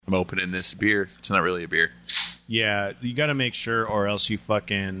I'm opening this beer. It's not really a beer. Yeah, you got to make sure, or else you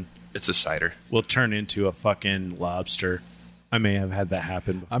fucking It's a cider. will turn into a fucking lobster. I may have had that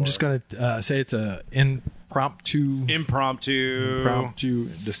happen before. I'm just going to say it's a impromptu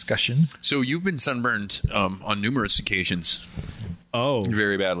discussion. So you've been sunburned on numerous occasions. Oh.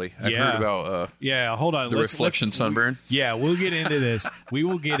 Very badly. I've heard about hold on. the reflection sunburn. Yeah, we'll get into this. We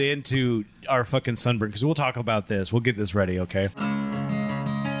will get into our fucking sunburn because we'll talk about this. We'll get this ready, okay?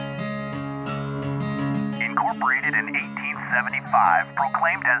 Incorporated in 1875,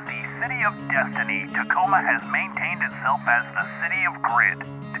 proclaimed as the City of Destiny, Tacoma has maintained itself as the City of Grit.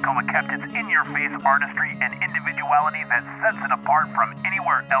 Tacoma kept its in-your-face artistry and individuality that sets it apart from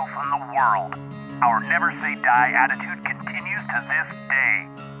anywhere else in the world. Our never-say-die attitude continues to this day.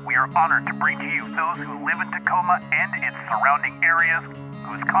 We are honored to bring to you those who live in Tacoma and its surrounding areas,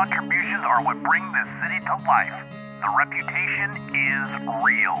 whose contributions are what bring this city to life. The reputation is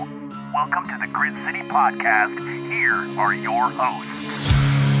real. Welcome to the Grid City Podcast. Here are your hosts.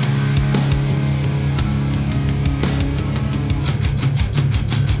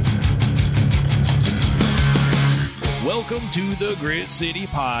 Welcome to the Grid City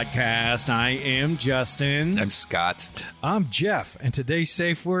Podcast. I am Justin. I'm Scott. I'm Jeff, and today's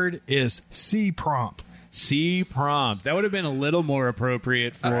safe word is C-prompt. C-prompt. That would have been a little more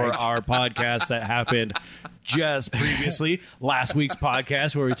appropriate for our podcast that happened just previously. Last week's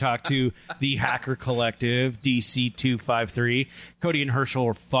podcast where we talked to the Hacker Collective, DC253. Cody and Herschel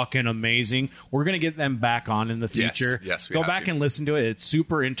are fucking amazing. We're going to get them back on in the future. Yes, we Go have back to. and listen to it. It's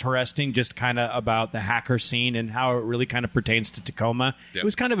super interesting, just kind of about the hacker scene and how it really kind of pertains to Tacoma. Yep. It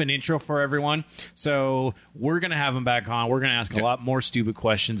was kind of an intro for everyone. So we're going to have them back on. We're going to ask a lot more stupid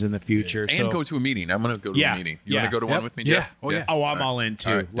questions in the future. And So go to a meeting. I'm going to go to a meeting. You want to go to one with me, Yeah. Jeff? Oh, yeah. Oh, I'm all in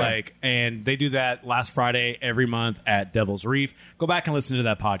too. All right, done. And they do that last Friday every month at Devil's Reef. Go back and listen to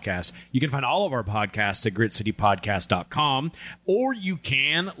that podcast. You can find all of our podcasts at gritcitypodcast.com, or you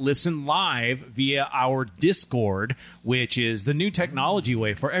can listen live via our Discord, which is the new technology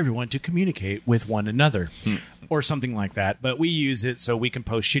way for everyone to communicate with one another. Or something like that. But we use it so we can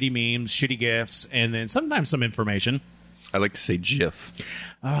post shitty memes, shitty GIFs, and then sometimes some information. I like to say GIF.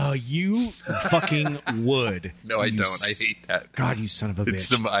 Oh, you fucking would. No, I don't. I hate that. God, you son of a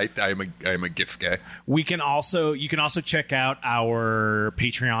bitch. I'm a GIF guy. You can also check out our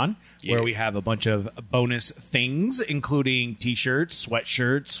Patreon, where we have a bunch of bonus things, including t-shirts,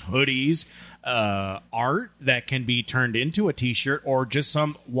 sweatshirts, hoodies, art that can be turned into a t-shirt, or just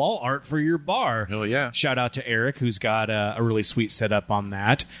some wall art for your bar. Hell yeah. Shout out to Eric, who's got a really sweet setup on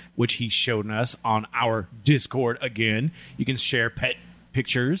that, which he's shown us on our Discord again. You can share pet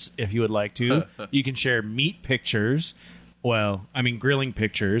pictures if you would like to. You can share meat pictures. Well, I mean, grilling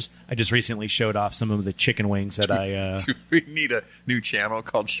pictures. I just recently showed off some of the chicken wings that I... We need a new channel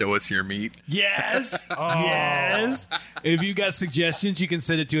called Show Us Your Meat. Yes! Yes! If you got suggestions, you can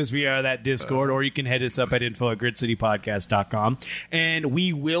send it to us via that Discord, or you can hit us up at info@gridcitypodcast.com. And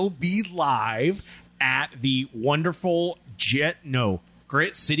we will be live at the wonderful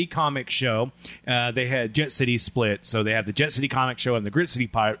Grit City Comic Show. They had Jet City split, so they have the Jet City Comic Show and the Grit City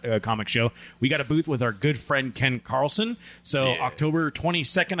Comic Show. We got a booth with our good friend Ken Carlson. So October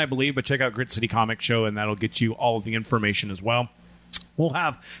 22nd, I believe, but check out Grit City Comic Show, and that'll get you all of the information as well. We'll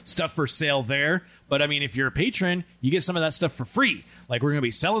have stuff for sale there, but I mean, if you're a patron, you get some of that stuff for free. Like, we're going to be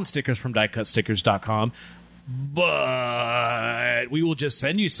selling stickers from diecutstickers.com, but we will just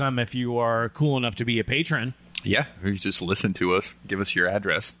send you some if you are cool enough to be a patron. Yeah, you just listen to us. Give us your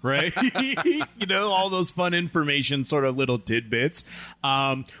address. Right? You know, all those fun information, sort of little tidbits.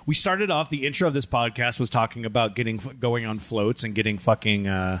 We started off, the intro of this podcast was talking about going on floats and getting fucking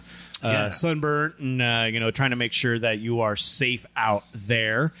sunburnt and, trying to make sure that you are safe out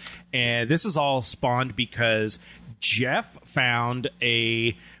there. And this is all spawned because Jeff found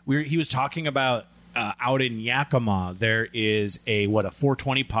he was talking about out in Yakima, there is a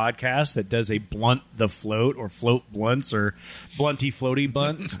 420 podcast that does a blunt the float, or float blunts, or blunty floaty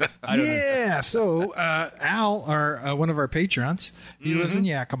blunt. I don't know. So Al, one of our patrons, he lives in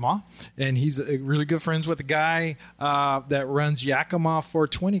Yakima, and he's really good friends with the guy that runs Yakima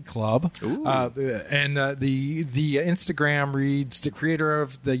 420 Club. And the Instagram reads, the creator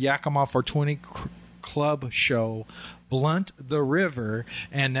of the Yakima 420 Club show, Blunt the River,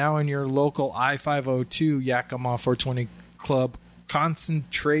 and now in your local I-502 Yakima 420 Club,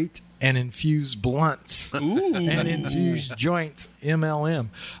 concentrate and infused blunts and infused joints, MLM.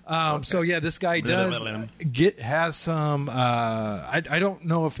 So yeah, this guy has some. I don't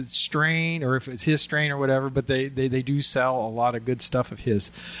know if it's strain or if it's his strain or whatever, but they do sell a lot of good stuff of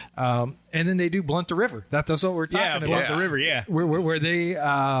his. And then they do Blunt the River. That's what we're talking about. Blunt the River. Yeah, where they.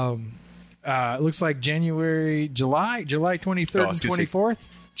 It looks like July 23rd and 24th.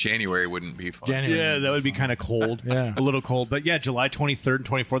 January wouldn't be fun. Yeah, that would be kind of cold. Yeah. A little cold. But yeah, July 23rd and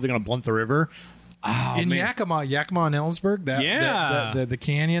 24th, they're going to Blunt the River. Oh, in Yakima and Ellensburg, the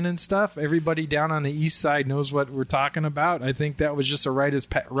canyon and stuff. Everybody down on the east side knows what we're talking about. I think that was just a rite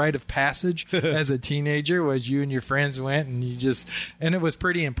of passage as a teenager. Was you and your friends went and and it was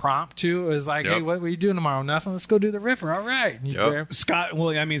pretty impromptu. It was like, hey, what are you doing tomorrow? Nothing. Let's go do the river. All right, Scott. Well,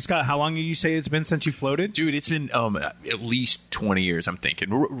 I mean, Scott, how long did you say it's been since you floated? Dude, it's been at least 20 years. I'm thinking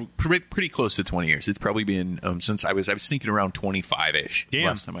we're pretty close to 20 years. It's probably been since I was thinking around 25ish. Damn.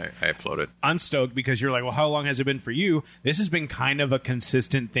 Last time I floated. I'm stoked. Because you're like, well, how long has it been for you? This has been kind of a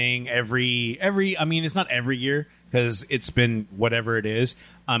consistent thing every I mean, it's not every year because it's been whatever it is.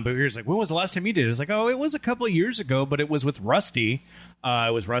 But you're just like, when was the last time you did it? It's like, oh, it was a couple of years ago, but it was with Rusty.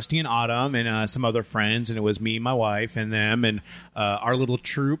 It was Rusty and Autumn and some other friends, and it was me, my wife, and them, and our little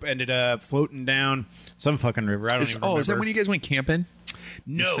troop ended up floating down some fucking river. I don't even remember. Is that when you guys went camping?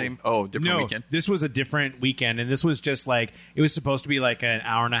 No. Different weekend? This was a different weekend, and this was just like, it was supposed to be like an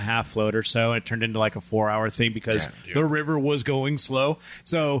hour and a half float or so, and it turned into like a 4-hour thing because the river was going slow.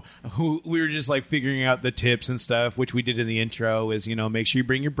 So we were just like figuring out the tips and stuff, which we did in the intro is, make sure you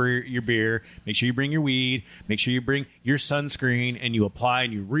bring your beer, make sure you bring your weed, make sure you bring your sunscreen, and you apply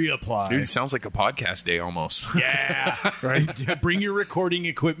and you reapply. Dude, it sounds like a podcast day almost. Yeah. Right. Bring your recording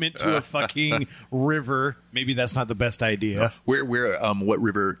equipment to a fucking river. Maybe that's not the best idea. What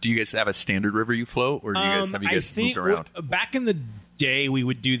river? Do you guys have a standard river you float, or have you guys moved around? Back in the day, we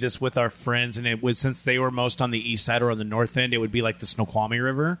would do this with our friends, and it was, since they were most on the east side or on the north end, it would be like the Snoqualmie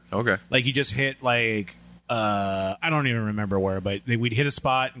River. Okay. Like you just hit like I don't even remember where, but we'd hit a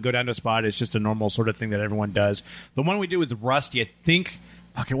spot and go down to a spot. It's just a normal sort of thing that everyone does. The one we did with Rusty, I think,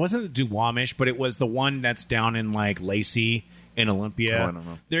 it wasn't the Duwamish, but it was the one that's down in like Lacey. In Olympia. I don't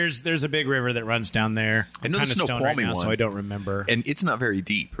know. There's a big river that runs down there. I know I'm kind the of stoned right Snoqualmie now, one. so I don't remember. And it's not very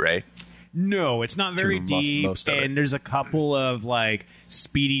deep, right? No, it's not very deep. Most of it. And there's a couple of like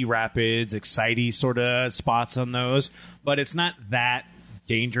speedy rapids, excitey sort of spots on those, but it's not that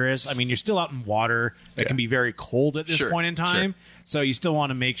dangerous. I mean, you're still out in water that can be very cold at this point in time. So you still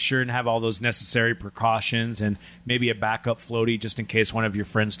want to make sure and have all those necessary precautions and maybe a backup floaty just in case one of your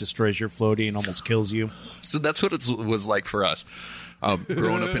friends destroys your floaty and almost kills you. So that's what it was like for us.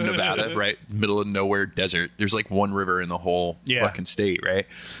 Growing up in Nevada, right? Middle of nowhere desert. There's like one river in the whole fucking state, right?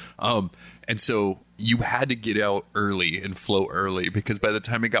 And so you had to get out early and float early because by the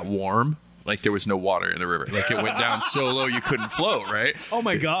time it got warm, like there was no water in the river. Like it went down so low you couldn't float, right? Oh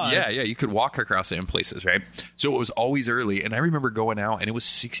my God. Yeah, you could walk across it in places, right? So it was always early. And I remember going out and it was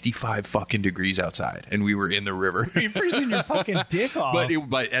 65 fucking degrees outside and we were in the river. You're freezing your fucking dick off.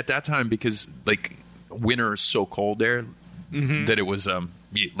 But at that time, because like winter is so cold there, that it was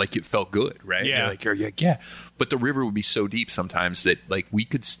like it felt good, right? Yeah. You're like, yeah. But the river would be so deep sometimes that like we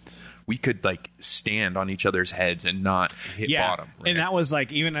could like stand on each other's heads and not hit bottom. Right? And that was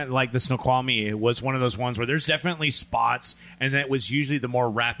like, even at like the Snoqualmie, it was one of those ones where there's definitely spots, and that was usually the more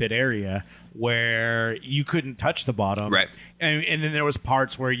rapid area where you couldn't touch the bottom. Right. And then there was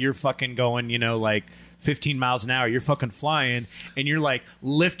parts where you're fucking going, like 15 miles an hour, you're fucking flying, and you're like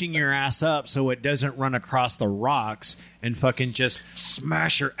lifting your ass up so it doesn't run across the rocks and fucking just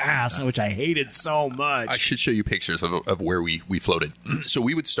smash your ass, which I hated so much. I should show you pictures of where we floated. So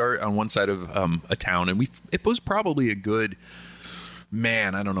we would start on one side of a town, and it was probably a good,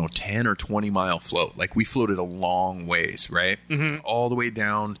 10 or 20 mile float. Like we floated a long ways, right? Mm-hmm. All the way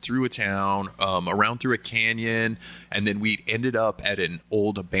down through a town, around through a canyon, and then we ended up at an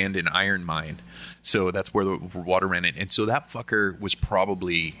old abandoned iron mine. So that's where the water ran in. And so that fucker was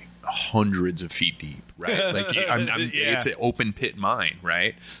probably hundreds of feet deep, right? Like it's an open pit mine,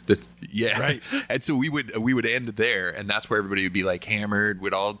 right? Right. And so we would end there, and that's where everybody would be like hammered,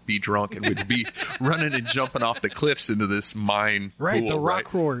 would all be drunk, and would be running and jumping off the cliffs into this mine. Right, pool, the rock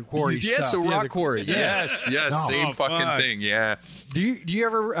quarry yes, stuff. a rock quarry. Yes, same fucking thing. Yeah. Do you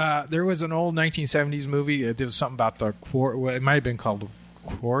ever? There was an old 1970s movie. There was something about the quarry. It might have been called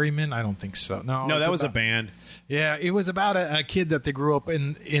Quarrymen. I don't think so. No, that was a band. Yeah, it was about a kid that they grew up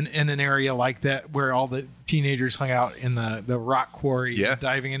in an area like that where all the teenagers hung out in the rock quarry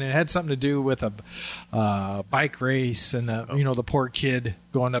diving in. It had something to do with a bike race and the poor kid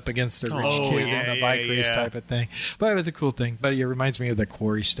going up against the rich kid in a bike race type of thing. But it was a cool thing. But it reminds me of the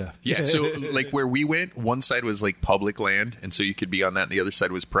quarry stuff. Yeah, so like where we went, one side was like public land, and so you could be on that, and the other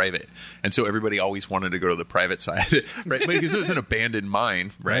side was private. And so everybody always wanted to go to the private side, right? Because it was an abandoned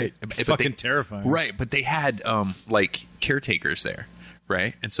mine, right? But fucking terrifying. Right, but they had like caretakers there.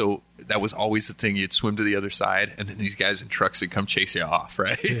 Right. And so that was always the thing. You'd swim to the other side, and then these guys in trucks would come chase you off.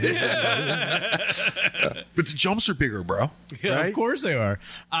 Right. But the jumps are bigger, bro. Yeah, right? Of course they are.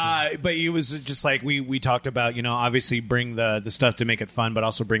 But it was just like we talked about, obviously bring the stuff to make it fun, but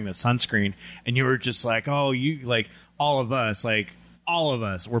also bring the sunscreen. And you were just like, oh, you like all of us,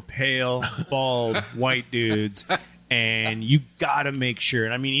 we're pale, bald, white dudes. And you got to make sure.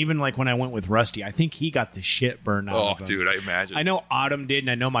 And I mean, even like when I went with Rusty, I think he got the shit burned out of him. Dude, I imagine. I know Autumn did,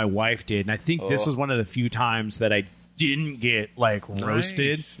 and I know my wife did. And I think this was one of the few times that I didn't get like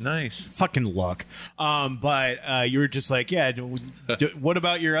roasted. Nice. Fucking luck. But you were just like, yeah, what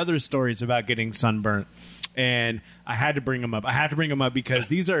about your other stories about getting sunburnt? And I had to bring them up. Because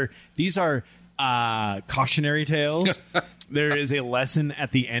these are cautionary tales. There is a lesson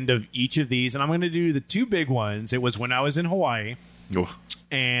at the end of each of these, and I'm going to do the two big ones. It was when I was in Hawaii,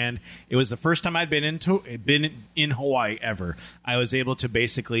 and it was the first time I'd been in Hawaii ever. I was able to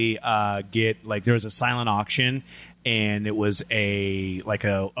basically get like there was a silent auction, and it was a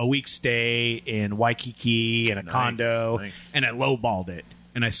week stay in Waikiki and a condo, and I lowballed it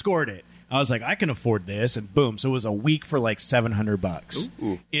and I scored it. I was like, I can afford this, and boom. So it was a week for like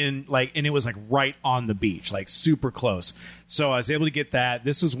 $700 and it was like right on the beach, like super close. So I was able to get that.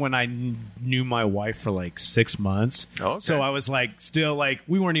 This is when I knew my wife for like 6 months. Okay. So I was like, still like,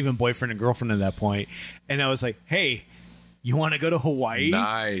 we weren't even boyfriend and girlfriend at that point. And I was like, hey, you want to go to Hawaii?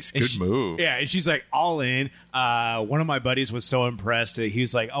 Nice. Good move. Yeah. And she's like, all in. One of my buddies was so impressed. He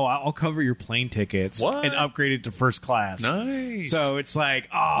was like, oh, I'll cover your plane tickets and upgrade it to first class. Nice. So it's like,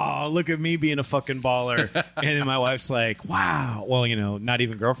 oh, look at me being a fucking baller. And then my wife's like, wow. Well, not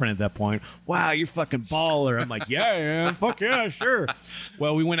even girlfriend at that point. Wow, you're fucking baller. I'm like, yeah, man. Fuck yeah, sure.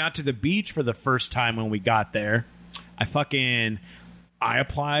 Well, we went out to the beach for the first time when we got there. I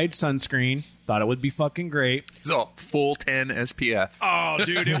applied sunscreen. Thought it would be fucking great. So full 10 SPF. Oh,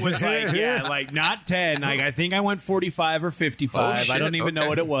 dude, it was like not 10. Like I think I went 45 or 55. Oh, shit. I don't even know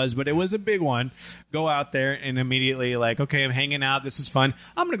what it was, but it was a big one. Go out there and immediately like, okay, I'm hanging out. This is fun.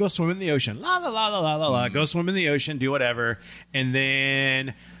 I'm gonna go swim in the ocean. La la la la la la la. Go swim in the ocean. Do whatever, and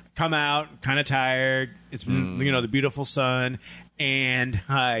then come out kind of tired. It's the beautiful sun, and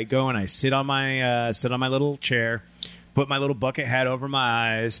I go and I sit on my little chair. Put my little bucket hat over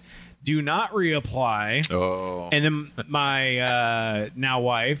my eyes. Do not reapply. Oh. And then my now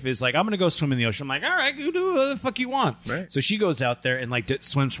wife is like, I'm going to go swim in the ocean. I'm like, all right, go do whatever the fuck you want. Right. So she goes out there and like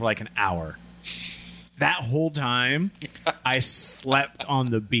swims for like an hour. That whole time, I slept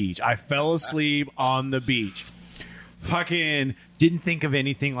on the beach. I fell asleep on the beach. Fucking didn't think of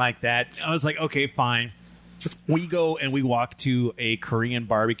anything like that. I was like, okay, fine. We go and we walk to a Korean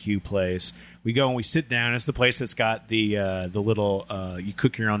barbecue place. We go and we sit down. It's the place that's got the little you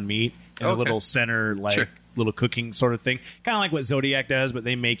cook your own meat and a little center little cooking sort of thing, kind of like what Zodiac does, but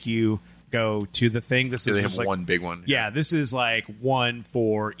they make you go to the thing. This is they just have one big one. Yeah, this is like one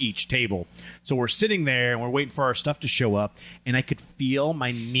for each table. So we're sitting there and we're waiting for our stuff to show up, and I could feel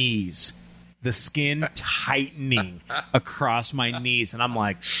my knees, the skin tightening across my knees, and I'm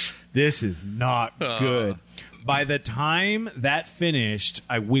like, this is not good. By the time that finished,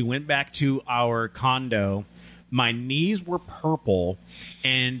 we went back to our condo. My knees were purple,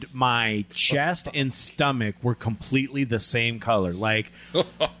 and my chest and stomach were completely the same color, like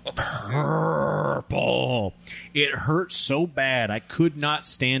purple. It hurt so bad I could not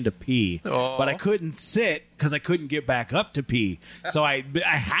stand to pee, but I couldn't sit because I couldn't get back up to pee. So I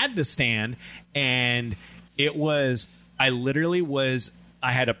had to stand, and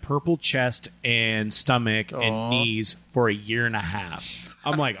I had a purple chest and stomach and knees for a year and a half.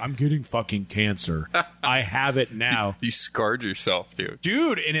 I'm like, I'm getting fucking cancer. I have it now. You scarred yourself, dude.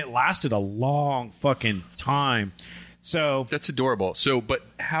 Dude, and it lasted a long fucking time. So that's adorable. So, but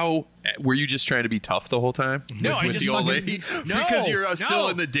how were you just trying to be tough the whole time? No, with the old lady. No, because you're still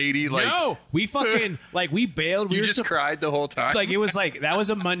in the dating. Like, no, we fucking we bailed. You just cried the whole time. Like it was like that was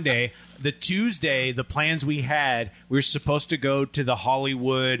a Monday. The Tuesday, the plans we had, we were supposed to go to the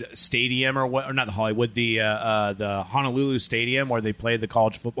Hollywood Stadium or not the Hollywood, the Honolulu Stadium where they play the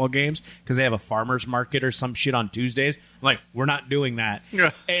college football games because they have a farmers market or some shit on Tuesdays. I'm like, we're not doing that.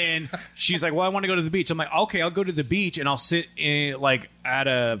 And she's like, well, I want to go to the beach. I'm like, okay, I'll go to the beach and I'll sit in like at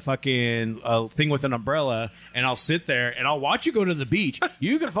a fucking fucking thing with an umbrella, and I'll sit there and I'll watch you go to the beach.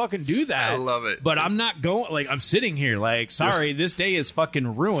 You can fucking do that. I love it. But I'm not going. Like, I'm sitting here. Like, sorry, this day is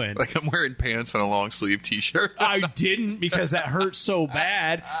fucking ruined. Like, I'm wearing pants and a long sleeve T-shirt. I didn't, because that hurt so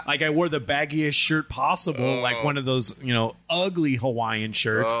bad. Like, I wore the baggiest shirt possible, like one of those, ugly Hawaiian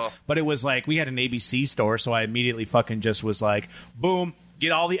shirts. But it was like, we had an ABC store, so I immediately fucking just was like, boom,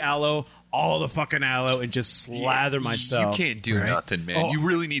 get all the aloe, all the fucking aloe, and just slather myself. You can't do nothing, man. You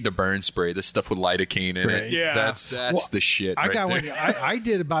really need the burn spray. This stuff with lidocaine in it. Yeah. That's the shit. I right got there. one. I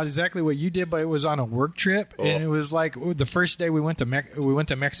did about exactly what you did, but it was on a work trip, and it was like the first day we went to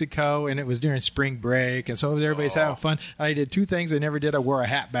Mexico, and it was during spring break, and so everybody's having fun. I did two things I never did. I wore a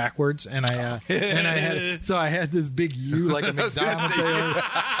hat backwards, and I had this big U like a McDonald's there,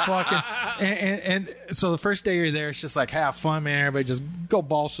 fucking, and so the first day you're there, it's just like have fun, man. Everybody just go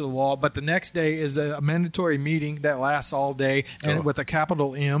balls to the wall. But the next day is a mandatory meeting that lasts all day, and with a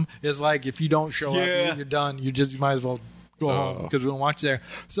capital M is like if you don't show up, you're done. You might as well go home because we don't want you there.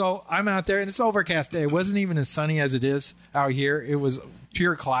 So I'm out there, and it's an overcast day. It wasn't even as sunny as it is out here. It was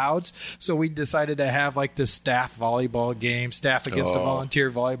pure clouds. So we decided to have like this staff volleyball game, staff against a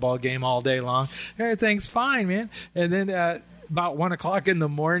volunteer volleyball game all day long. Everything's fine, man. And then about 1 o'clock in the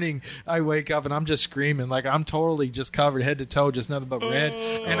morning, I wake up and I'm just screaming. Like, I'm totally just covered head to toe, just nothing but red.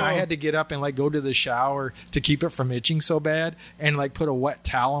 And I had to get up and like go to the shower to keep it from itching so bad, and like put a wet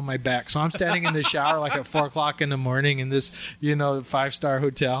towel on my back. So I'm standing in the shower like at 4 o'clock in the morning in this, 5-star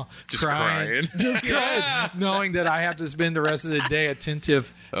hotel, just crying, knowing that I have to spend the rest of the day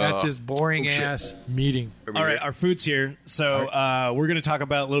attentive at this boring ass meeting. All right, our food's here. So we're going to talk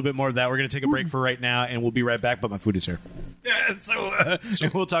about a little bit more of that. We're going to take a break for right now, and we'll be right back, but my food is here. So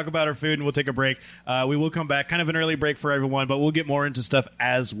we'll talk about our food, and we'll take a break. We will come back. Kind of an early break for everyone, but we'll get more into stuff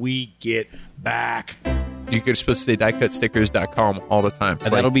as we get back. You're supposed to say diecutstickers.com all the time.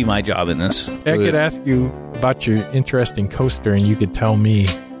 That'll be my job in this. I could ask you about your interesting coaster, and you could tell me.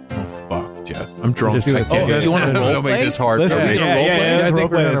 Oh, fuck, Jeff. I'm drunk. Just do it. You want to don't make this hard for me. I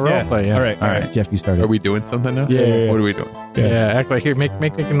think we're going to role play. Yeah. All right, Jeff, you started. Are we doing something now? Yeah. What are we doing? Yeah, act like here. Make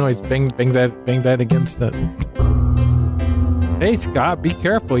a noise. Bang that against the. Hey, Scott, be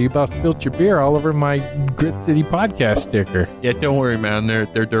careful. You about spilled your beer all over my Grit City podcast sticker. Yeah, don't worry, man. They're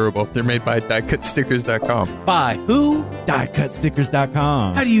durable. They're made by diecutstickers.com. By who?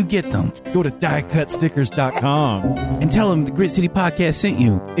 diecutstickers.com. How do you get them? Go to diecutstickers.com And tell them the Grit City podcast sent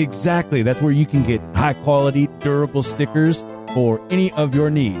you. Exactly. That's where you can get high-quality, durable stickers for any of your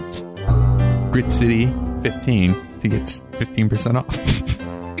needs. Grit City 15 to get 15% off.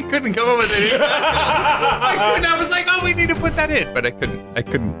 Couldn't come up with it. I was like, we need to put that in, but I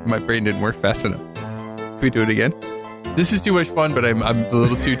couldn't. My brain didn't work fast enough. Can we do it again? This is too much fun, but I'm a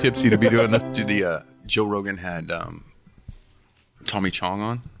little too tipsy to be doing this. Joe Rogan had Tommy Chong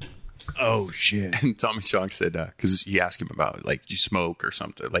on. Oh shit! And Tommy Chong said because he asked him about like, do you smoke or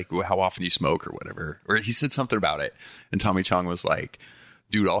something, like how often you smoke or whatever, or he said something about it, and Tommy Chong was like,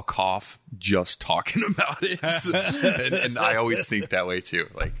 dude, I'll cough just talking about it. and I always think that way too.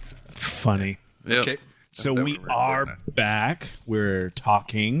 Like, funny. Yep. Okay. So we are back. We're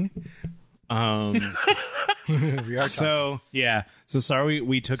talking. We are So sorry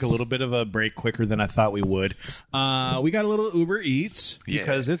we took a little bit of a break quicker than I thought we would. We got a little Uber Eats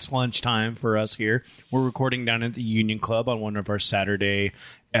because it's lunchtime for us here. We're recording down at the Union Club on one of our Saturday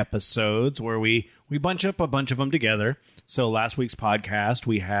episodes where we bunch up a bunch of them together. So last week's podcast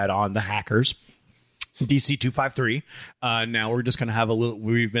we had on the Hackers, DC 253. Now we're just going to have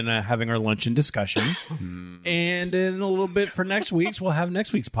we've been having our lunch and discussion. And in a little bit for next week's, we'll have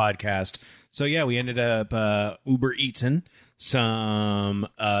next week's podcast. So yeah, we ended up Uber Eating some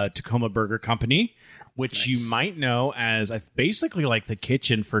Tacoma Burger Company, which you might know as basically like the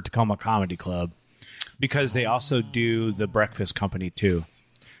kitchen for Tacoma Comedy Club, because they also do the breakfast company too.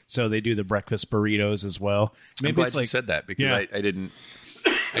 So they do the breakfast burritos as well. Maybe I'm glad it's like, you said that because I didn't.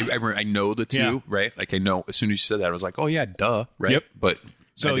 I know the two, right? Like I know as soon as you said that, I was like, oh yeah, duh, right? Yep. But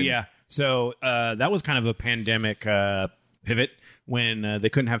so that was kind of a pandemic pivot when they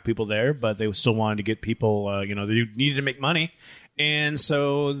couldn't have people there, but they still wanted to get people. They needed to make money, and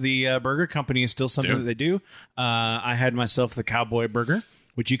so the burger company is still something that they do. I had myself the Cowboy Burger,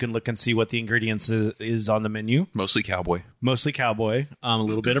 which you can look and see what the ingredients is on the menu. Mostly cowboy, a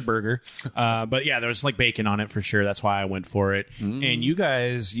little bit of burger. But yeah, there's like bacon on it for sure. That's why I went for it. And you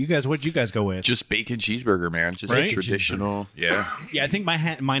guys, what'd you guys go with? just bacon cheeseburger, man. Just Right? traditional. Yeah. Yeah, I think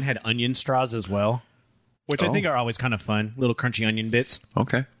mine had onion straws as well, which I think are always kind of fun. Little crunchy onion bits.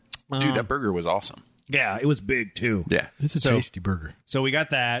 Okay. Dude, that burger was awesome. Yeah, it was big too. Yeah. It's a tasty burger. So we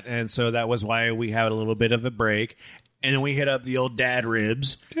got that, and so that was why we had a little bit of a break. And then we hit up the old dad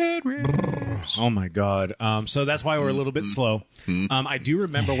ribs. Oh my God. So that's why we're a little bit slow. I do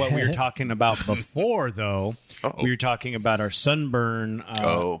remember what we were talking about before, though. We were talking about our sunburn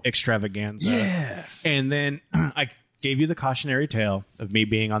extravaganza. Yeah. And then I gave you the cautionary tale of me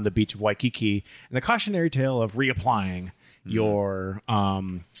being on the beach of Waikiki and the cautionary tale of reapplying your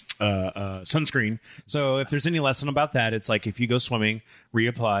sunscreen. So if there's any lesson about that, it's like if you go swimming,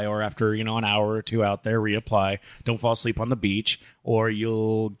 reapply, or after an hour or two out there, reapply. Don't fall asleep on the beach, or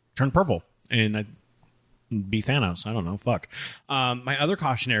you'll turn purple and be Thanos. I don't know. Fuck. My other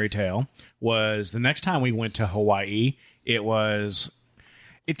cautionary tale was the next time we went to Hawaii.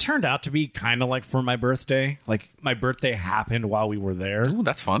 It turned out to be kind of like for my birthday. Like my birthday happened while we were there. Ooh,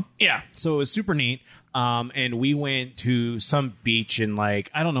 that's fun. Yeah, so it was super neat. And we went to some beach in I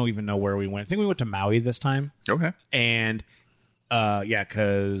don't even know where we went. I think we went to Maui this time. Okay. And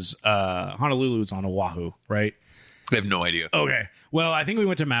because Honolulu's on Oahu, right? I have no idea. Okay. Well, I think we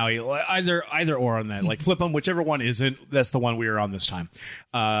went to Maui. Either or on that. Flip them. Whichever one isn't, that's the one we were on this time.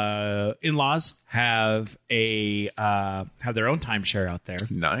 In-laws have their own timeshare out there.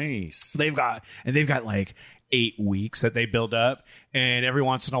 Nice. They've got 8 weeks that they build up, and every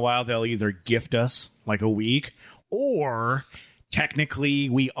once in a while they'll either gift us a week, or technically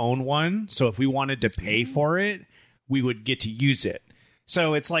we own one. So if we wanted to pay for it, we would get to use it.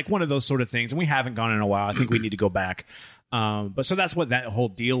 So it's one of those sort of things, and we haven't gone in a while. I think we need to go back. But so that's what that whole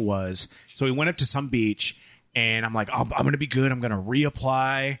deal was. So we went up to some beach, and I'm like, I'm going to be good. I'm going to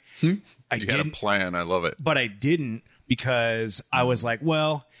reapply. You had a plan. I love it. But I didn't, because I was like,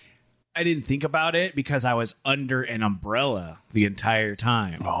 well, I didn't think about it because I was under an umbrella the entire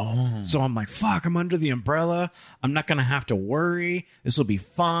time. Oh. So I'm like, fuck, I'm under the umbrella. I'm not going to have to worry. This will be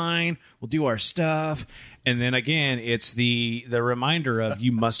fine. We'll do our stuff. And then again, it's the reminder of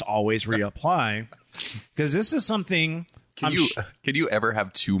you must always reapply, because this is something. Can you ever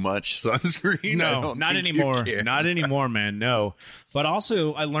have too much sunscreen? No, not anymore. Not anymore, man. No. But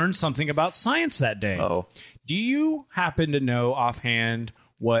also, I learned something about science that day. Oh. Do you happen to know offhand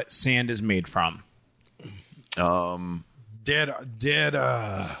what sand is made from? Dead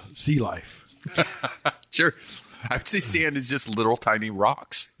sea life. Sure. I would say sand is just little tiny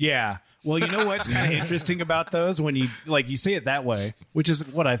rocks. Yeah. Well, you know what's kind of interesting about those when you say it that way, which is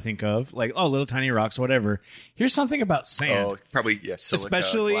what I think of, little tiny rocks, whatever. Here's something about sand. Oh, probably, silica,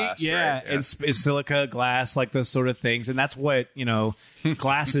 especially glass, yeah, right? it's silica, glass, those sort of things, and that's what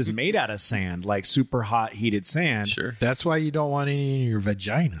glass is made out of sand, super hot heated sand. Sure, that's why you don't want any in your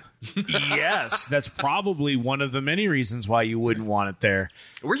vagina. Yes, that's probably one of the many reasons why you wouldn't want it there.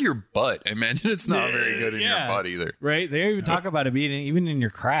 Or your butt. I imagine it's not very good in your butt either. Right? They even talk about it being even in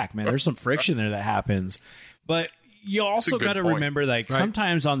your crack, man. There's some friction there that happens. But you also got to remember,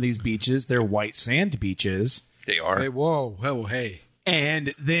 sometimes on these beaches, they're white sand beaches. They are. Hey, whoa, hey.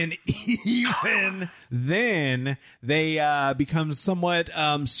 And then even then, they become somewhat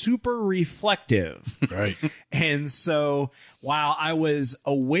super reflective. Right. And so while I was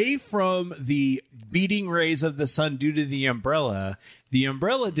away from the beating rays of the sun due to the umbrella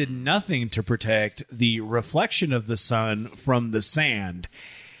did nothing to protect the reflection of the sun from the sand.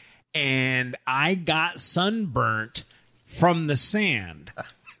 And I got sunburnt from the sand.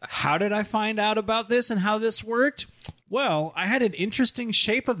 How did I find out about this and how this worked? Well, I had an interesting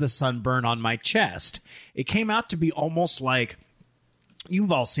shape of the sunburn on my chest. It came out to be almost like,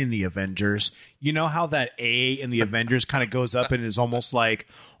 you've all seen the Avengers. You know how that A in the Avengers kind of goes up and is almost like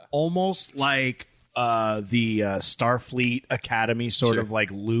the Starfleet Academy sort of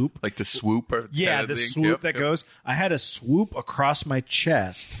loop. Like the swoop? Yeah, the swoop that goes. I had a swoop across my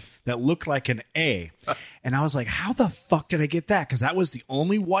chest that looked like an A. And I was like, how the fuck did I get that? Because that was the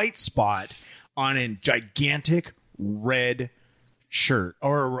only white spot on a gigantic red shirt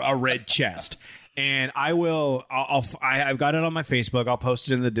or a red chest. And I've got it on my Facebook. I'll post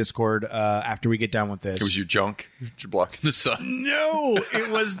it in the Discord after we get done with this. It was your junk. You're blocking the sun. No,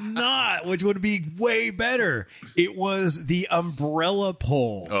 it was not, which would be way better. It was the umbrella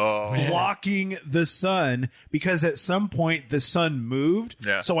pole blocking the sun, because at some point the sun moved.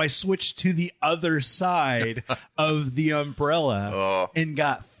 Yeah. So I switched to the other side of the umbrella and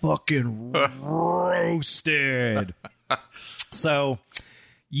got fucking roasted. So...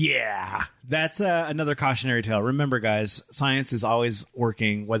 yeah, that's another cautionary tale. Remember, guys, science is always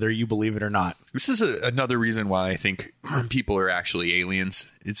working, whether you believe it or not. This is another reason why I think people are actually aliens.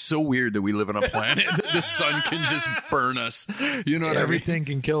 It's so weird that we live on a planet that the sun can just burn us. You know what Everything I mean?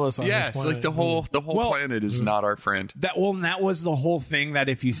 can kill us on this planet. It's the whole planet is not our friend. That was the whole thing, that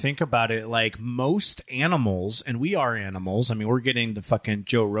if you think about it, most animals, and we are animals. I mean, we're getting the fucking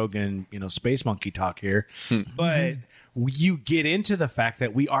Joe Rogan, space monkey talk here. But you get into the fact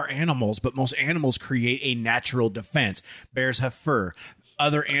that we are animals, but most animals create a natural defense. Bears have fur.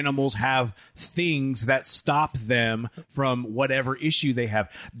 Other animals have things that stop them from whatever issue they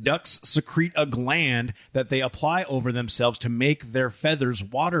have. Ducks secrete a gland that they apply over themselves to make their feathers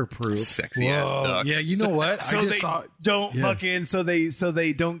waterproof. Sexy ass ducks. Yeah, you know what? So they don't fucking so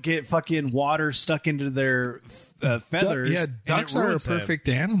they don't get fucking water stuck into their feathers. Yeah, ducks are a perfect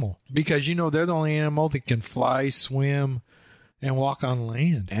animal because they're the only animal that can fly, swim, and walk on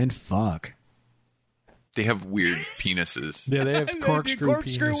land. And fuck. They have weird penises. Yeah, they have corkscrew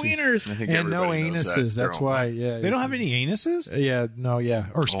penises. wieners. I think And no everybody knows anuses. that. That's why. Yeah, They don't have any anuses? Yeah, no, yeah,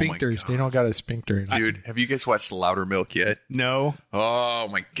 or sphincters. They don't got a sphincter. Dude, have you guys watched Loudermilk yet? No. Oh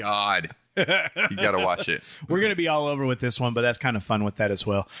my god. You gotta watch it. We're gonna be all over with this one, but that's kind of fun with that as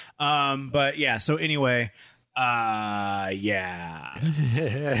well. But yeah, so anyway, yeah.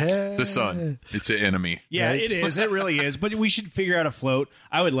 The sun. It's an enemy. Yeah, Right? it is. It really is. But we should figure out a float.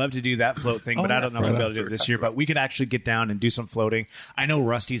 I would love to do that float thing, but I don't know if we'll be able to do it this year. But we could actually get down and do some floating. I know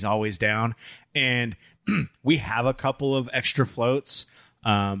Rusty's always down, and we have a couple of extra floats.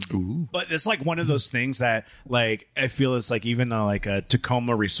 But it's like one of those things that, like, I feel it's like even like a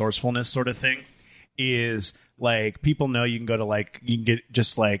Tacoma resourcefulness sort of thing is. Like, people know you can go to, like, you can get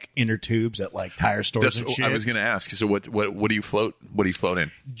just, like, inner tubes at, like, tire stores That's and what shit. I was going to ask. So what do you float? What do you float in?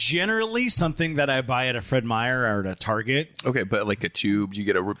 Generally, something that I buy at a Fred Meyer or at a Target. Okay, but like a tube, you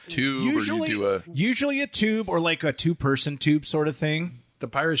get a tube or you do a... Usually a tube or, like, a two-person tube sort of thing. The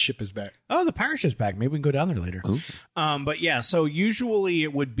pirate ship is back. Oh, the pirate ship's back. Maybe we can go down there later. But, yeah, so usually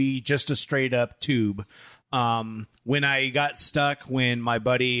it would be just a straight-up tube. When I got stuck, when my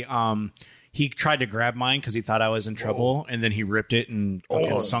buddy... he tried to grab mine because he thought I was in trouble, and then he ripped it and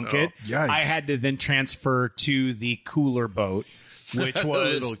fucking sunk it. Yikes. I had to then transfer to the cooler boat, which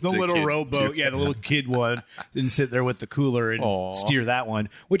was the little rowboat. Yeah, the little kid one. And sit there with the cooler and steer that one,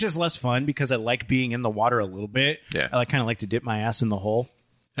 which is less fun because I like being in the water a little bit. Yeah. I kind of like to dip my ass in the hole.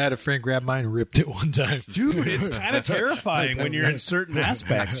 I had a friend grab mine and ripped it one time. Dude, it's kind of terrifying when you're in certain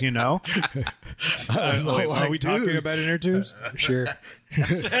aspects, I was like, are we talking about inner tubes? Sure.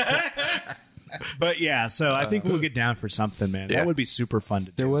 But yeah, so I think we'll get down for something, man. Yeah. That would be super fun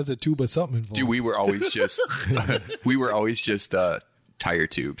to do. There was a tube of something involved. Dude, we were always just tire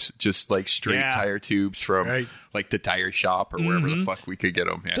tubes, just like straight tire tubes from like the tire shop or wherever the fuck we could get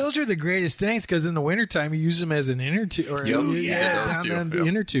them. Yeah. Those are the greatest things because in the wintertime you use them as an inner tube. Or the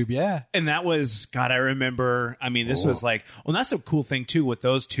inner tube, yeah. And that was, God, I remember, I mean, this was like, well, that's a cool thing too with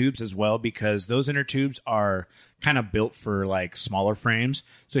those tubes as well, because those inner tubes are kind of built for like smaller frames.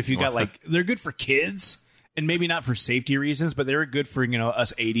 So if you got like, they're good for kids. And maybe not for safety reasons, but they were good for,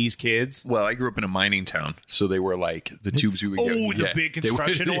 us 80s kids. Well, I grew up in a mining town, so they were like the tubes we would get. Oh, the big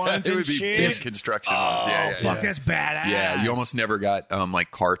construction ones They would and be shit? big construction ones. Yeah, Fuck, that's badass. Yeah, you almost never got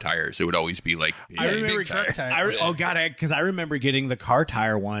like car tires. It would always be like I remember, big tires. because I remember getting the car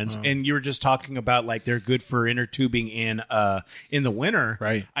tire ones, and you were just talking about like they're good for inner tubing in the winter.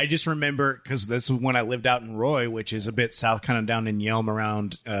 Right. I just remember because this was when I lived out in Roy, which is a bit south, kind of down in Yelm,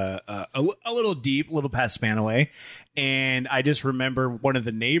 around a little deep, a little past Spanaway, and I just remember one of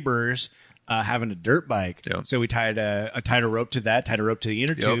the neighbors. Having a dirt bike. Yep. So we tied a rope to that, tied a rope to the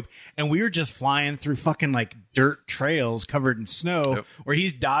inner tube, and we were just flying through fucking like dirt trails covered in snow where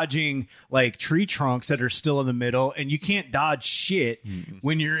he's dodging like tree trunks that are still in the middle, and you can't dodge shit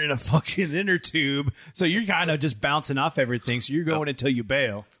when you're in a fucking inner tube. So you're kind of just bouncing off everything. So you're going until you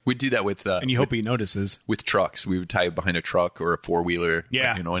bail. We'd do that with And you hope he notices. with trucks. We would tie it behind a truck or a four-wheeler,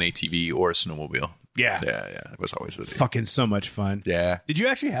 Yeah. an ATV or a snowmobile. Yeah. Yeah. It was always the thing. Fucking so much fun. Yeah. Did you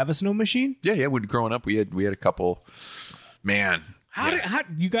actually have a snow machine? Yeah. When growing up, we had a couple. Man. How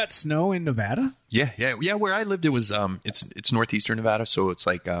you got snow in Nevada? Yeah. Where I lived, it was it's northeastern Nevada, so it's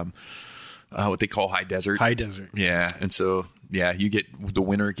like what they call high desert. High desert. Yeah, and so you get the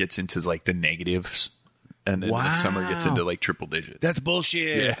winter gets into like the negatives, and then the summer gets into like triple digits. That's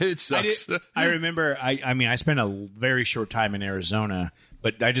bullshit. Yeah, it sucks. I remember. I mean, I spent a very short time in Arizona,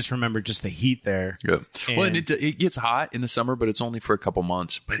 but I just remember just the heat there. Yeah. Well, and it gets hot in the summer, but it's only for a couple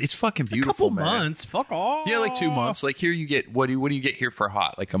months. But it's fucking beautiful, man. Months. Fuck off. Yeah, like 2 months. Like here, you get what do you get here for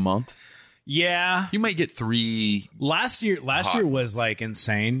hot? Like a month. Yeah. You might get 3. Last year was like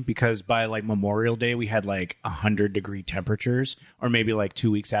insane because by like Memorial Day we had like 100-degree temperatures, or maybe like 2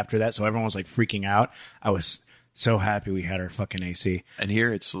 weeks after that. So everyone was like freaking out. I was so happy we had our fucking AC. And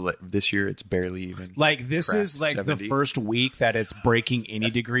here this year it's barely even. Like this is like 70. the first week that it's breaking any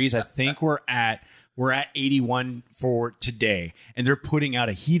degrees. I think we're at We're at 81 for today, and they're putting out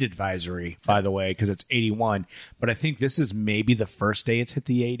a heat advisory, by the way, because it's 81. But I think this is maybe the first day it's hit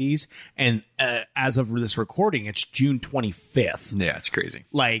the 80s, and as of this recording, it's June 25th. Yeah, it's crazy.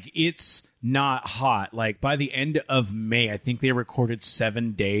 Like, it's not hot. Like, by the end of May, I think they recorded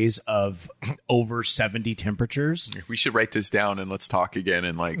 7 days of over 70 temperatures. We should write this down and let's talk again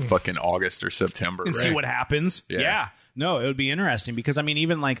in like fucking August or September. And see what happens. Yeah. No, it would be interesting because, I mean,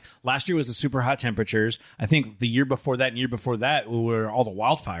 even like last year was the super hot temperatures. I think the year before that and year before that were all the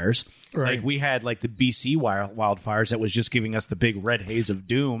wildfires. Right. Like we had like the BC wildfires that was just giving us the big red haze of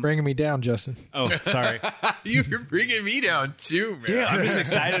doom. Bringing me down, Justin. Oh, sorry. You're bringing me down too, man. Yeah, I'm just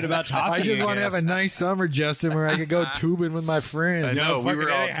excited about talking. I just want to have a nice summer, Justin, where I could go tubing with my friends. I know, we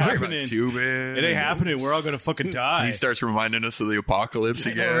were all talking about tubing. It ain't happening. We're all going to fucking die. He starts reminding us of the apocalypse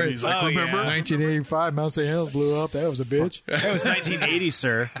again. Right. He's like, remember? 1985, Mount St. Helens blew up. That was a bitch. That was 1980,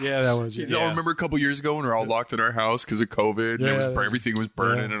 sir. Yeah, that was. You all remember a couple years ago when we were all locked in our house because of COVID and everything was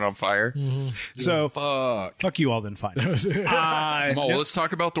burning and on fire? Mm-hmm. So, fuck you all then, fine. Well, let's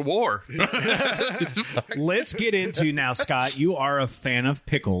talk about the war. Let's get into now, Scott. You are a fan of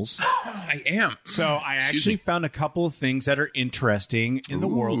pickles. I am. So I actually found a couple of things that are interesting in the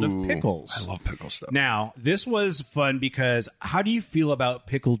world of pickles. I love pickle stuff. Now, this was fun because how do you feel about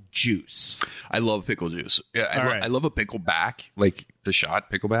pickle juice? I love pickle juice. Yeah, Right. I love a pickleback, like the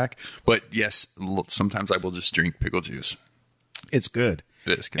shot pickleback. But yes, sometimes I will just drink pickle juice. It's good.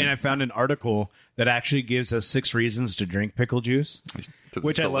 It is good. And I found an article that actually gives us 6 reasons to drink pickle juice.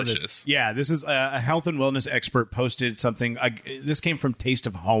 Which I love this. Yeah, this is a health and wellness expert posted something. This came from Taste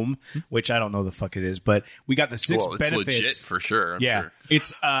of Home, which I don't know the fuck it is, but we got the 6 it's benefits. legit for sure. I'm sure.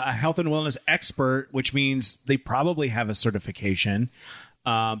 It's a health and wellness expert, which means they probably have a certification.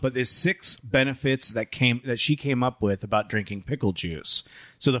 But there's 6 benefits that she came up with about drinking pickle juice.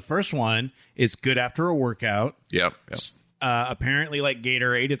 So the first one is good after a workout. Yep. Apparently, like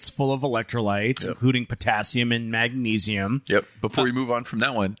Gatorade, it's full of electrolytes, including potassium and magnesium. Yep. Before we move on from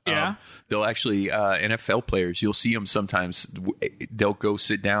that one, they'll actually, NFL players, you'll see them sometimes, they'll go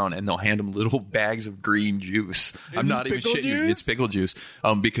sit down and they'll hand them little bags of green juice. I'm not even shitting you. It's pickle juice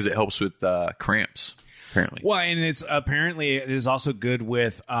because it helps with cramps. Apparently. Well, and it is also good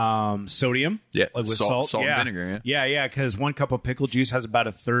with sodium. Yeah, like with salt and vinegar. Yeah, because 1 cup of pickle juice has about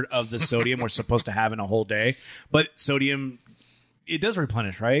 1/3 of the sodium we're supposed to have in a whole day. But sodium, it does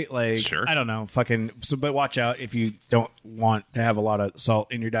replenish, right? Like, sure. I don't know, but watch out if you don't want to have a lot of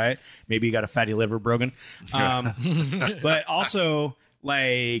salt in your diet. Maybe you got a fatty liver, Brogan. But also,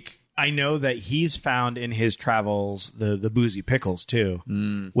 like, I know that he's found in his travels the boozy pickles too,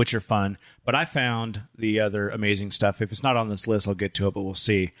 which are fun. But I found the other amazing stuff. If it's not on this list, I'll get to it, but we'll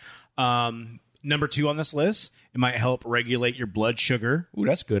see. Number 2 on this list, it might help regulate your blood sugar. Ooh,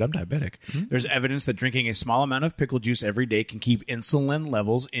 that's good. I'm diabetic. There's evidence that drinking a small amount of pickle juice every day can keep insulin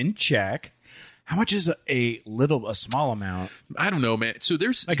levels in check. How much is a small amount? I don't know, man. So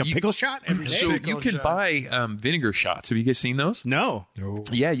there's like a pickle shot every day. So you can buy vinegar shots. Have you guys seen those? No.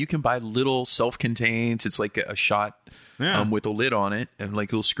 Yeah, you can buy little self-contained. It's like a shot with a lid on it and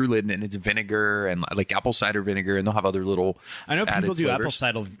like a little screw lid, and it's vinegar and like apple cider vinegar, and they'll have other little. I know people do flavors.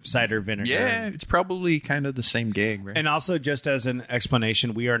 apple cider vinegar. Yeah, it's probably kind of the same gig, right? And also, just as an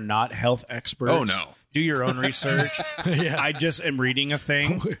explanation, we are not health experts. Oh no. Do your own research. I just am reading a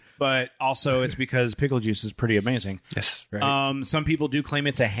thing, but also it's because pickle juice is pretty amazing. Yes. Right. Some people do claim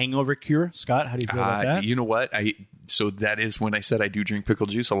it's a hangover cure. Scott, how do you feel about that? You know what? So that is when I said I do drink pickle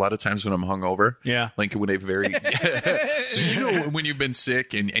juice a lot of times when I'm hungover. Yeah. Like when so you know when you've been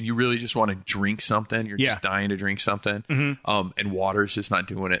sick and you really just want to drink something, you're just dying to drink something, and water's just not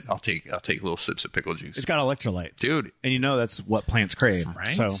doing it. I'll take little sips of pickle juice. It's got electrolytes. Dude. And you know that's what plants crave. Right.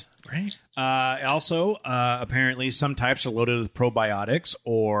 So. Right. Also, apparently, some types are loaded with probiotics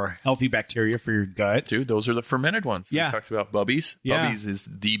or healthy bacteria for your gut. Dude, those are the fermented ones. Yeah. We talked about Bubbies. Yeah. Bubbies is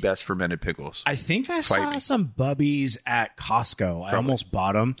the best fermented pickles. I think I saw some Bubbies at Costco. I almost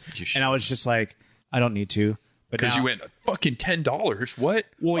bought them. And I was just like, I don't need to. Because you went, fucking $10. What?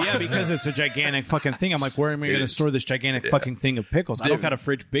 Well, yeah, because it's a gigantic fucking thing. I'm like, where am I going to store this gigantic fucking thing of pickles? I don't got a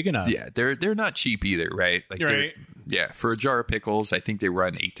fridge big enough. Yeah, they're not cheap either, right? Like, right. Yeah, for a jar of pickles, I think they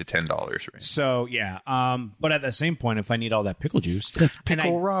run $8 to $10. Right? So yeah, but at the same point, if I need all that pickle juice, that's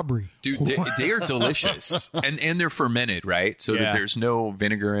pickle robbery, dude. They are delicious, and they're fermented, right? So that there's no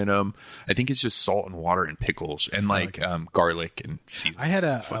vinegar in them. I think it's just salt and water and pickles and like garlic and seasoning. I had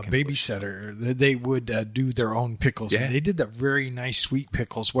a babysitter. They would do their own pickles. Yeah. And they did the very nice sweet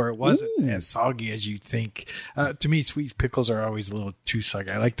pickles where it wasn't as soggy as you'd think. To me, sweet pickles are always a little too soggy.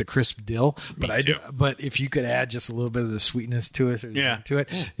 I like the crisp dill, but but if you could add just a little bit of the sweetness to it. Yeah. To it,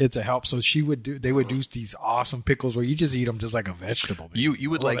 it's a help. So they would do these awesome pickles where you just eat them just like a vegetable. You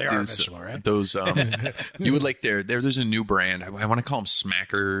would like those you would like there's a new brand. I want to call them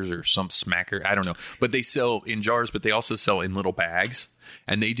Smackers or some Smacker. I don't know, but they sell in jars, but they also sell in little bags,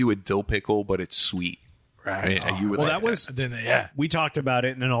 and they do a dill pickle, but it's sweet. Right. You would like that was we talked about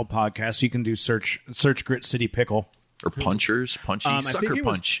it in an old podcast. You can do search Grit City Pickle or Punchers, Punchy, Sucker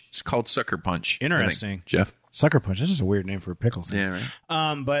Punch. It's called Sucker Punch. Interesting, Jeff. Sucker Punch. This is a weird name for a pickle thing. Yeah,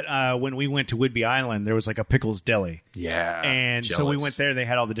 right. But when we went to Whidbey Island, there was like a pickles deli. Yeah. And so we went there. They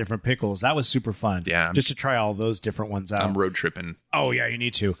had all the different pickles. That was super fun. Yeah. Just to try all those different ones out. I'm road tripping. Oh, yeah, you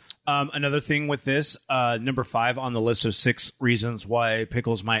need to. Another thing with this, number 5 on the list of 6 reasons why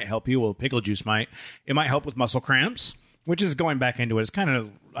pickles might help you. Well, pickle juice might. It might help with muscle cramps, which is going back into it. It's kind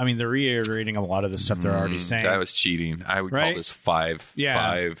of, they're reiterating a lot of the stuff they're already saying. That was cheating. I would call this 5. Yeah.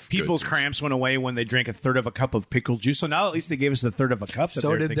 5 People's cramps went away when they drank a third of a cup of pickle juice. So now at least they gave us a third of a cup.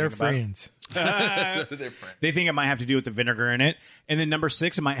 So did their friends. They think it might have to do with the vinegar in it. And then number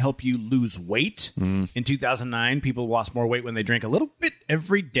 6, it might help you lose weight. In 2009, people lost more weight when they drank a little bit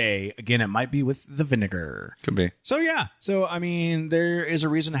every day. Again, it might be with the vinegar. Could be. So yeah. So there is a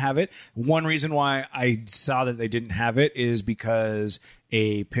reason to have it. One reason why I saw that they didn't have it is because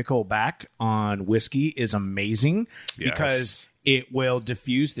a pickleback on whiskey is amazing because it will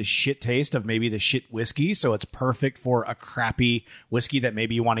diffuse the shit taste of maybe the shit whiskey, so it's perfect for a crappy whiskey that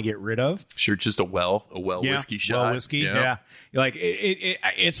maybe you want to get rid of. Sure, just a whiskey shot. Well whiskey, yeah. Like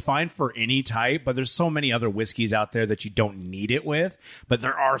it's fine for any type, but there's so many other whiskeys out there that you don't need it with. But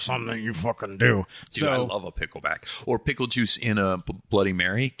there are some that you fucking do. Dude, I love a pickleback or pickle juice in a Bloody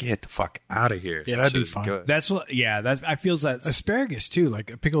Mary. Get the fuck out of here. Yeah, that'd be fun. Good. That's what. Yeah, that's. I feel that asparagus too,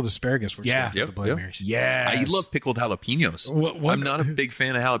 like a pickled asparagus. Works Yeah. with the Bloody Marys. Yeah, I love pickled jalapenos. I'm not a big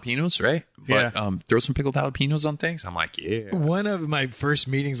fan of jalapenos, right? But throw some pickled jalapenos on things. I'm like, yeah. One of my first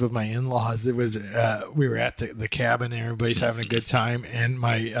meetings with my in-laws, it was we were at the cabin and everybody's having a good time, and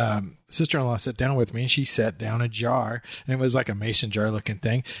my sister-in-law sat down with me and she set down a jar, and it was like a mason jar looking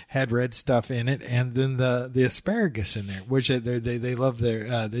thing, had red stuff in it, and then the asparagus in there, which they love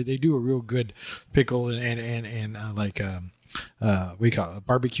their they do a real good pickle and like we call it a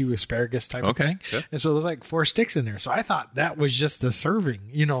barbecue asparagus type of thing. Good. And so there's like 4 sticks in there. So I thought that was just the serving,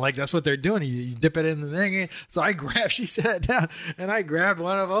 like that's what they're doing. You dip it in the thing. So she sat down and I grabbed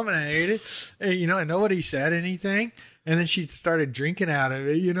one of them and I ate it. And, and nobody said anything. And then she started drinking out of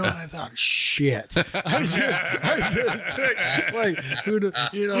it, and I thought, shit. I just took, like,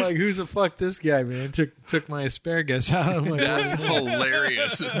 who's the fuck this guy, man? Took my asparagus out of my That's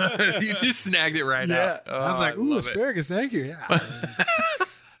hilarious. You just snagged it right out. Oh, I was like, ooh, asparagus, thank you. Yeah.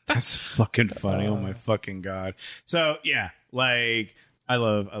 That's fucking funny. Oh my fucking God. So yeah, like I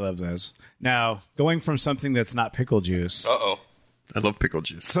love those. Now, going from something that's not pickle juice. I love pickle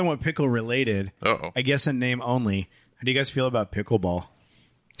juice. Somewhat pickle related. I guess in name only. How do you guys feel about pickleball?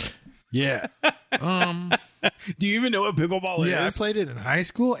 Yeah. Do you even know what pickleball is? Yeah, I played it in high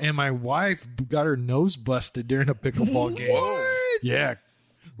school, and my wife got her nose busted during a pickleball game. What? Yeah.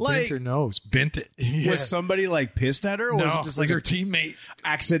 Bent her nose. Bent it. Yeah. Was somebody like pissed at her? Or was it just like her teammate?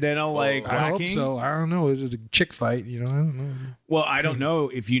 Accidental I whacking? hope so. I don't know. Is it a chick fight? I don't know. Well, I don't know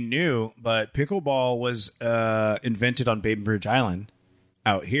if you knew, but pickleball was invented on Bainbridge Island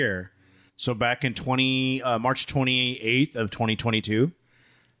out here. So back in March 28th of 2022,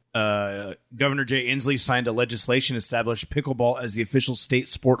 Governor Jay Inslee signed a legislation to establish pickleball as the official state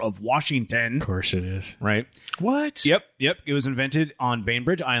sport of Washington. Of course it is. Right. What? Yep. It was invented on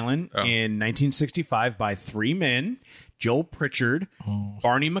Bainbridge Island in 1965 by 3 men, Joel Pritchard,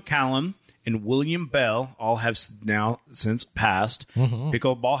 Barney McCallum, and William Bell. All have now since passed.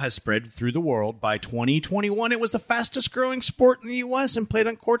 Pickleball has spread through the world. By 2021, it was the fastest growing sport in the U.S. and played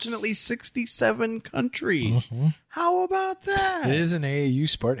on courts in at least 67 countries. How about that? It is an AAU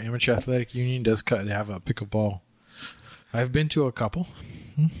sport. Amateur Athletic Union does have a pickleball. I've been to a couple.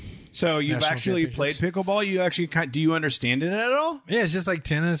 So you've National actually played pickleball? You actually do you understand it at all? Yeah, it's just like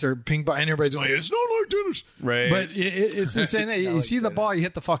tennis or ping pong, and everybody's going, it's not like tennis. Right. But it's the same thing. You see the ball, you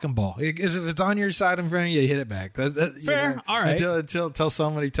hit the fucking ball. If it's on your side in front of you, you hit it back. Fair. All right. Until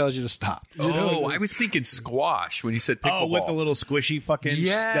somebody tells you to stop. I was thinking squash when you said pickleball. Oh, with the little squishy fucking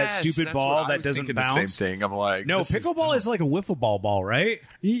that stupid ball that doesn't bounce. The same thing. I'm like, no, pickleball is like a wiffle ball, right?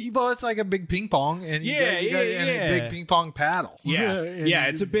 Well, it's like a big ping pong, and you got a big ping pong paddle. Yeah,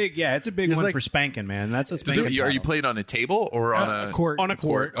 it's a big. it's a big It's one like- for spanking, man. That's a spanking. Are you paddle. playing on a table or on a court? On a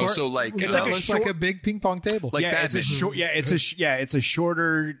court. Oh, so like It's like a big ping pong table. Like Yeah, it's a badminton. short. It's a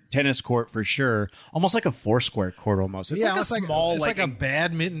shorter tennis court for sure. Almost like a 4-square court, almost. It's like a small, it's like a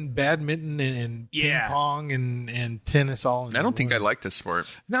badminton and Yeah. ping pong and tennis all. In I don't think I one. like this sport.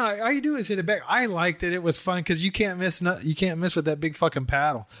 No, all you do is hit it back. I liked it. It was fun because you can't miss. You can't miss with that big fucking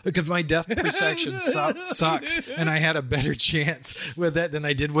paddle because my depth perception sucks, and I had a better chance with that than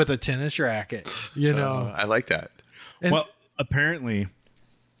I did with a tennis racket. You know, I like that. And- well, apparently,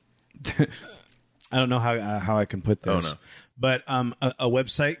 I don't know how I can put this, Oh, no. but a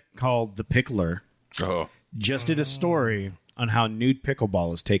website called The Pickler Oh, just did a story on how nude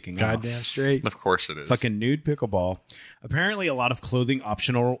pickleball is taking off. goddamn straight. of course it is. Fucking nude pickleball. Apparently, a lot of clothing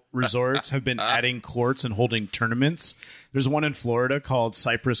optional resorts have been adding courts and holding tournaments. There's one in Florida called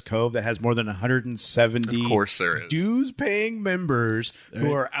Cypress Cove that has more than 170 Of course there is. dues-paying members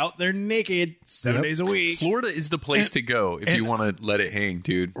who are out there naked 7 days a week. Florida is the place to go if you want to let it hang,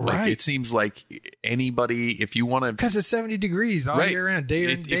 dude. Like Right. it seems like anybody, if you want to, Because it's 70 degrees all year round,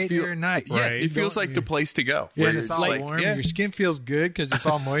 day and night. Yeah, Right. it feels like the place to go. Yeah, Where and it's you're all just like, warm. yeah. Your skin feels good because it's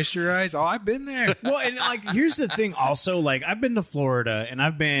all moisturized. Oh, I've been there. Well, and like here's the thing also, like I've been to Florida and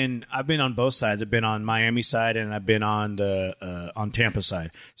I've been on both sides. I've been on Miami side and I've been on the on Tampa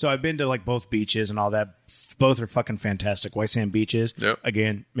side. So I've been to like both beaches and all that. Both are fucking fantastic white sand beaches. Yep.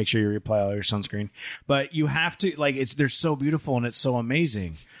 Again, make sure you apply all your sunscreen. But you have to they're so beautiful and it's so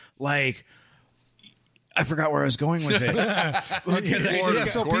amazing. Like I forgot where I was going with it.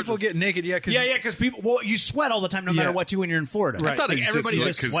 So people get naked. Yeah, because Because people, you sweat all the time, no matter what, too, when you're in Florida. Right. I thought it was everybody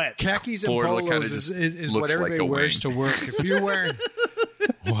just, just like, 'cause sweats. khakis and Florida polos kinda is just what looks like everybody a wears wang. to work. If you're wearing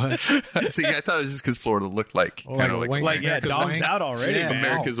what? See, I thought it was just because Florida looked like Oh, kind of like a like wang. Like, yeah, America's dog's wang. out already, Yeah. man.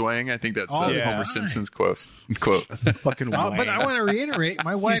 America's Wang. I think that's Oh, yeah. Homer Simpson's quote. Fucking Oh, but I want to reiterate,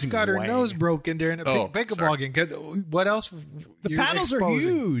 my wife got her wang. nose broken during a Oh, pickleball sorry. game. 'Cause what else? The paddles are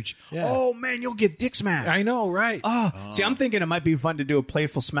huge. Yeah. Oh, man, you'll get dick smacked. I know, right? See, I'm thinking it might be fun to do a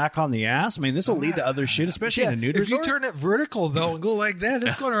playful smack on the ass. I mean, this will lead to other shit, especially in a nude if you resort. turn it vertical though and go like that,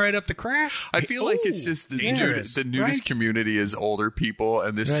 it's going right up the crack. I feel like it's just the dangerous, nudist right? community is older people,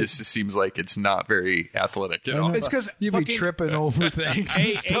 and this Right. just seems like it's not very athletic at all. It's because You'd be tripping over things.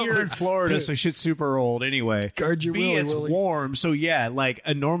 A, you're in Florida, so shit's super old anyway. Guard your B, willy, it's Willy. warm, so yeah, like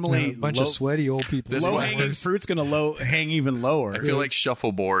a normally A bunch of sweaty old people. This low one hanging works. fruit's gonna hang even lower. I feel like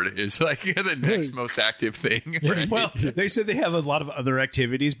shuffleboard is like the next most active thing. Right? Well, they said they have a lot of other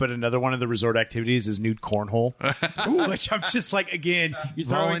activities, but another one of the resort activities is nude cornhole, which I'm just like, again, you're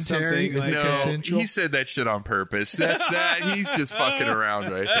throwing Voluntary, something. is it Like, No, consensual? he said that shit on purpose. That's that. He's just fucking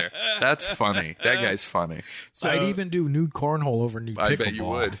around right there. That's funny. That guy's funny. I'd even do nude cornhole over nude I pickleball. bet you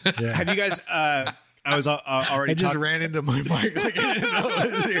would. Yeah. have you guys? I was already I just talking. ran into my mic like I didn't know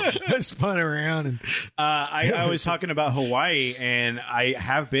it was here. I spun around and I was talking about Hawaii, and I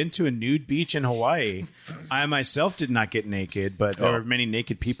have been to a nude beach in Hawaii. I myself did not get naked, but there were many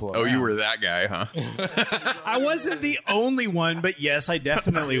naked people. Oh, you around. were that guy, huh? I wasn't the only one, but yes, I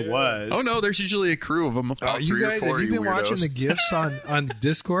definitely was. Oh no, there's usually a crew of them. About you 3 guys or 4 have you you been watching weirdos. the gifts on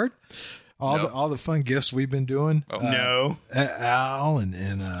Discord? No. All the fun gifts we've been doing. No. Al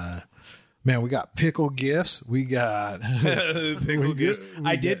and man, we got pickle gifts. We got Pickle gifts.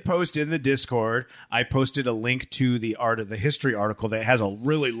 I did post in the Discord. I posted a link to the history article that has a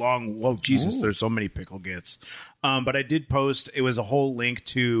really long. Whoa, Jesus! There's so many pickle gifts. But I did post. It was a whole link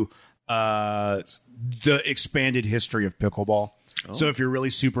to the expanded history of pickleball. So if you're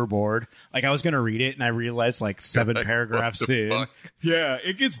really super bored, like I was going to read it and I realized like 7 Like, paragraphs what the in. fuck? Yeah,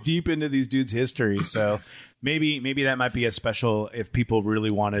 it gets deep into these dudes' history. So maybe that might be a special, if people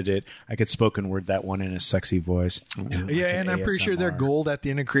really wanted it, I could spoken word that one in a sexy voice. yeah, and I'm pretty sure their goal at the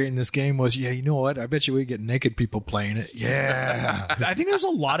end of creating this game was, yeah, you know what? I bet you we get naked people playing it. Yeah, I think there's a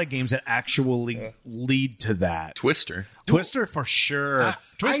lot of games that actually lead to that. Twister. Twister for sure.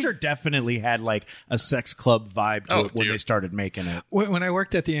 Twister definitely had like a sex club vibe to it when dear. they started making it. when I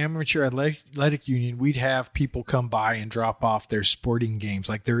worked at the Amateur Athletic Union, we'd have people come by and drop off their sporting games,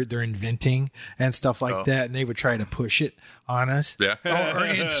 like they're inventing and stuff like that, and they would try to push it on us. Yeah. Or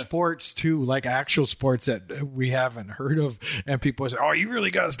in sports too, like actual sports that we haven't heard of, and people say, "Oh, you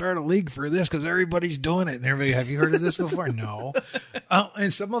really got to start a league for this because everybody's doing it." And everybody, have you heard of this before? No.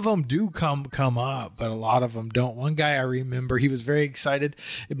 And some of them do come up, but a lot of them don't. One guy I remember. He was very excited.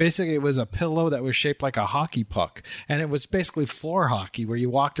 It was a pillow that was shaped like a hockey puck, and it was basically floor hockey where you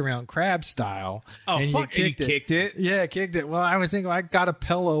walked around crab style. Oh, and fuck! you And you kicked it? Yeah, kicked it. Well, I was thinking, I got a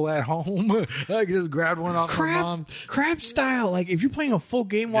pillow at home. I just grabbed one off my mom. Crab style. Like, if you're playing a full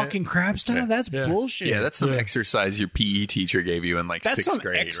game walking crab style, that's bullshit. Yeah, that's some exercise your PE teacher gave you in like That's 6th some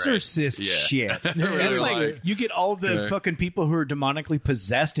grade, exorcist right? shit. Yeah. That's like you get all the fucking people who are demonically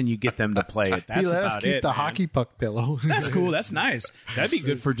possessed and you get them to play it. That's He let about us keep it, the man. hockey puck pillow. That's cool. That's nice. That'd be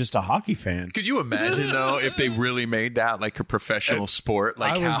good for just a hockey fan. Could you imagine though if they really made that like a professional sport?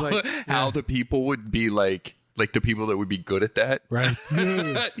 Like how the people would be like the people that would be good at that, Right.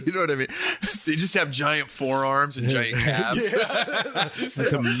 You know what I mean? They just have giant forearms and giant calves.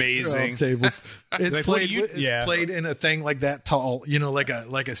 That's amazing. Tables. It's Like, played. what do you- It's played in a thing like that tall. You know, like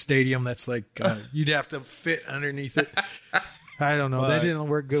a stadium that's like you'd have to fit underneath it. I don't know. That didn't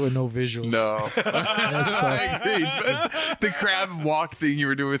work good with no visuals. No, I agree. But the crab walk thing you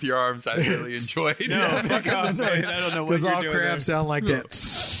were doing with your arms, I really enjoyed. No, fuck off, man. I don't know what Because you're all doing crabs sound like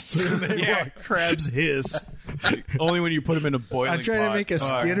that. Yeah, crabs hiss. Only when you put them in a boiling I'm trying to pot. make a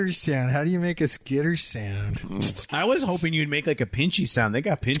skitter sound. How do you make a skitter sound? I was hoping you'd make like a pinchy sound. They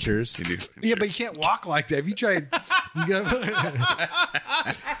got pinchers. Yeah, but you can't walk like that. If you tried, you got.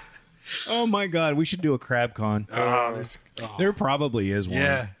 Oh my god, we should do a crab con. There probably is one.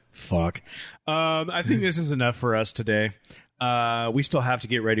 Yeah. Fuck. I think this is enough for us today. We still have to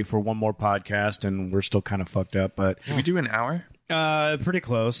get ready for one more podcast, and we're still kind of fucked up, but Did we do an hour? pretty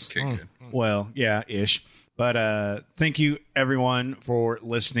close. Okay, good. Well, yeah, ish. But thank you, everyone, for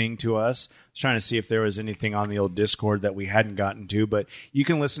listening to us. I was trying to see if there was anything on the old Discord that we hadn't gotten to, but you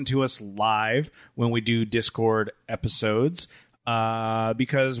can listen to us live when we do Discord episodes.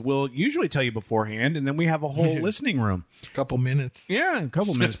 Because we'll usually tell you beforehand, and then we have a whole listening room. Couple minutes. Yeah, a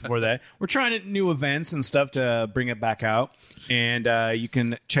couple minutes before that. We're trying new events and stuff to bring it back out, and you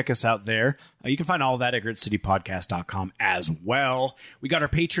can check us out there. You can find all of that at gritcitypodcast.com as well. We got our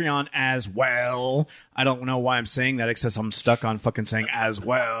Patreon as well. I don't know why I'm saying that, except I'm stuck on fucking saying as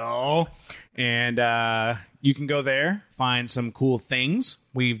well. And you can go there, find some cool things.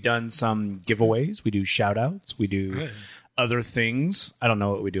 We've done some giveaways. We do shout-outs. We do other things. I don't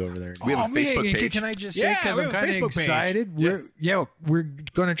know what we do over there. We have a Facebook page. Can I just say, Yeah, because we I'm have a kind of Facebook page. excited. We're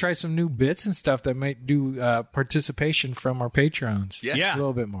going to try some new bits and stuff that might do participation from our patrons. Yes. Yeah. A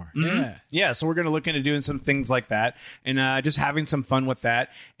little bit more. Mm-hmm. Yeah, so we're going to look into doing some things like that and just having some fun with that.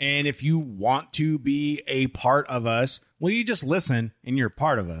 And if you want to be a part of us, well, you just listen and you're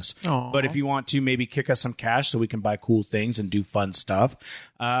part of us. Aww. But if you want to maybe kick us some cash so we can buy cool things and do fun stuff,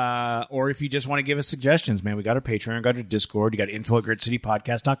 or if you just want to give us suggestions, man, we got our Patreon, we got our Discord, you got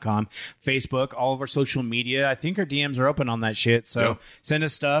info@gritcitypodcast.com, Facebook, all of our social media. I think our DMs are open on that shit. So send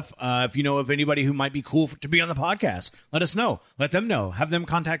us stuff. If you know of anybody who might be cool to be on the podcast, let us know. Let them know. Have them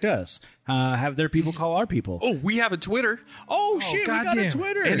contact us. Have their people call our people. Oh, we have a Twitter Oh shit, we got a goddamn.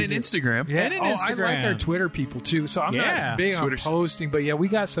 Twitter. and an Instagram. Yeah. And an I like Instagram. our Twitter people too. So I'm Yeah. not big on Twitter's- posting, but yeah, we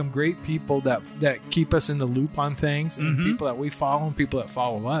got some great people that keep us in the loop on things, and people that we follow, and people that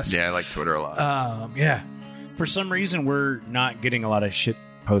follow us. Yeah, I like Twitter a lot. Yeah. For some reason, we're not getting a lot of shit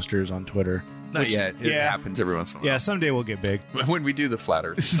posters on Twitter. Not yet. It yeah. happens every once in a while. Yeah, someday we'll get big. When we do the flat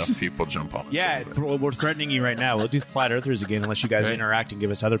Earth stuff, people jump on us. Yeah, we're threatening you right now. We'll do Flat Earthers again unless you guys Right. interact and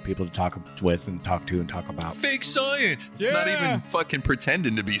give us other people to talk with and talk to and talk about. Fake science. It's not Yeah. even fucking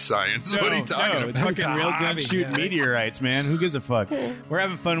pretending to be science. What are you talking No, about? it's fucking real gun hobby, shooting yeah. meteorites, man. Who gives a fuck? We're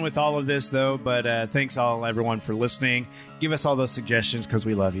having fun with all of this, though, but thanks everyone for listening. Give us all those suggestions because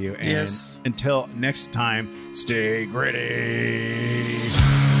we love you. And Yes. until next time, stay gritty.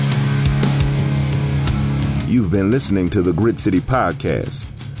 You've been listening to the Grit City Podcast.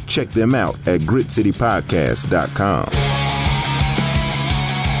 Check them out at gritcitypodcast.com.